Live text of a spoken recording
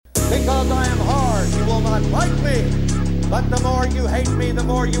Because I am hard, you will not like me. But the more you hate me, the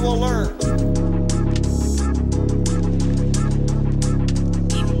more you will learn.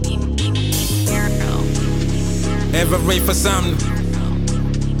 Ever ready for something?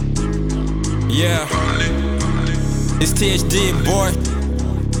 Yeah. It's THD, boy.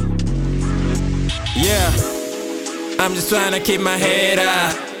 Yeah. I'm just trying to keep my head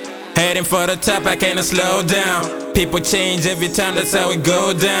up. Heading for the top, I can't slow down. People change every time, that's how it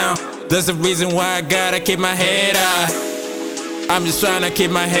go down. That's the reason why I gotta keep my head up. I'm just trying to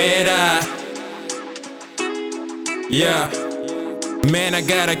keep my head up. Yeah. Man, I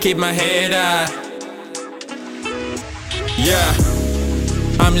gotta keep my head up. Yeah,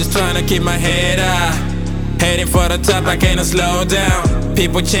 I'm just trying to keep my head up. Heading for the top, I can't slow down.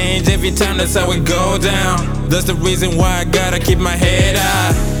 People change every time, that's how it go down. That's the reason why I gotta keep my head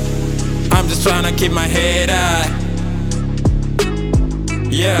up. I'm just trying to keep my head up.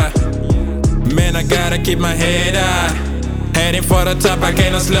 Yeah, man, I gotta keep my head up. Heading for the top, I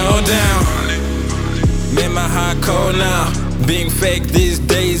can't slow down. Man, my heart cold now. Being fake these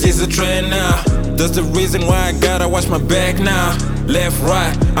days is a trend now. That's the reason why I gotta watch my back now. Left,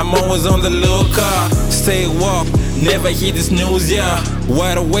 right, I'm always on the lookout. Stay walk, never hear this news, yeah.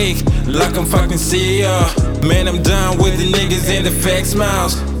 Wide awake, like I'm fucking CEO. Man, I'm done with the niggas and the fake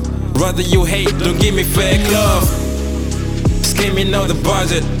smiles. Rather you hate, don't give me fake love. Scheming on the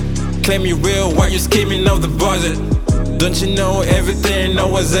budget. Claim you real while you scheming on the budget. Don't you know everything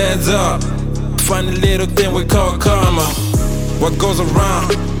always adds up? Find a little thing we call karma. What goes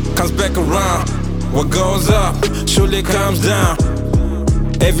around comes back around. What goes up surely comes down.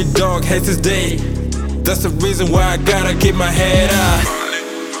 Every dog hates his day. That's the reason why I gotta keep my head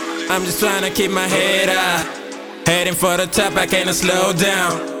up. I'm just trying to keep my head up. Heading for the top, I can't slow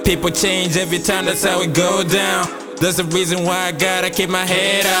down. People change every time, that's how it go down. That's the reason why I gotta keep my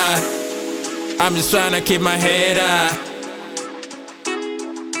head up. I'm just trying to keep my head up.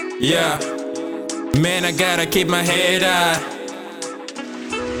 Yeah, man, I gotta keep my head up.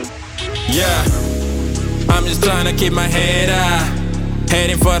 Yeah, I'm just trying to keep my head up.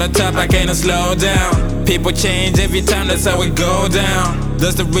 Heading for the top, I can't slow down. People change every time, that's how it go down.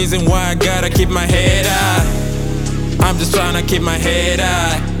 That's the reason why I gotta keep my head up. I'm just trying to keep my head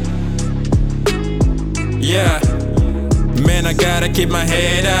up. Yeah, man, I gotta keep my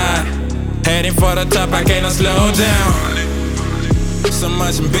head up. Heading for the top, I can't slow down. So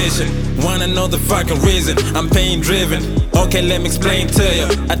much ambition, wanna know the fucking reason. I'm pain driven, okay, let me explain to you.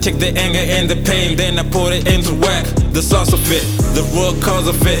 I take the anger and the pain, then I put it into whack. The source of it, the root cause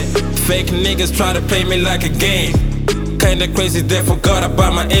of it. Fake niggas try to play me like a game. Kinda crazy, they forgot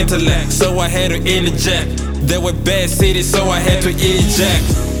about my intellect. So I had to interject. They were bad cities, so I had to eject.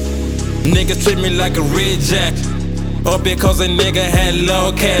 Niggas treat me like a reject. All because a nigga had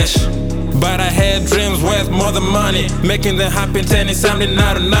low cash. But I had dreams worth more than money. Making them happen, turning something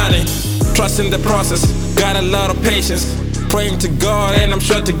out of nothing. Trusting the process, got a lot of patience. Praying to God and I'm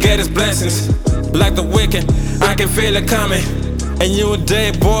sure to get his blessings. Like the wicked, I can feel it coming. And you a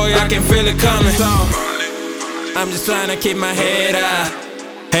day boy, I can feel it coming. So, I'm just trying to keep my head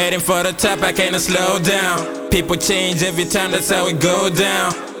up. Heading for the top, I can't slow down. People change every time, that's how it go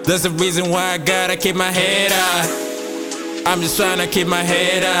down. That's the reason why I gotta keep my head up. I'm just trying to keep my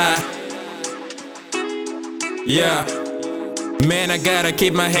head up. Yeah, man, I gotta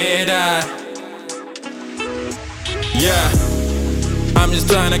keep my head up. Yeah, I'm just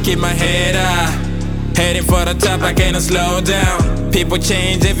trying to keep my head up. Heading for the top, I can't slow down. People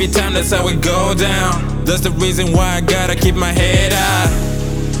change every time, that's how it go down. That's the reason why I gotta keep my head up.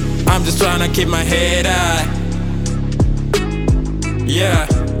 I'm just trying to keep my head up. Yeah,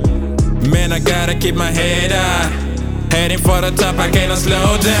 man, I gotta keep my head up. Heading for the top, I can't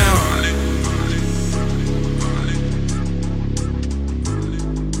slow down.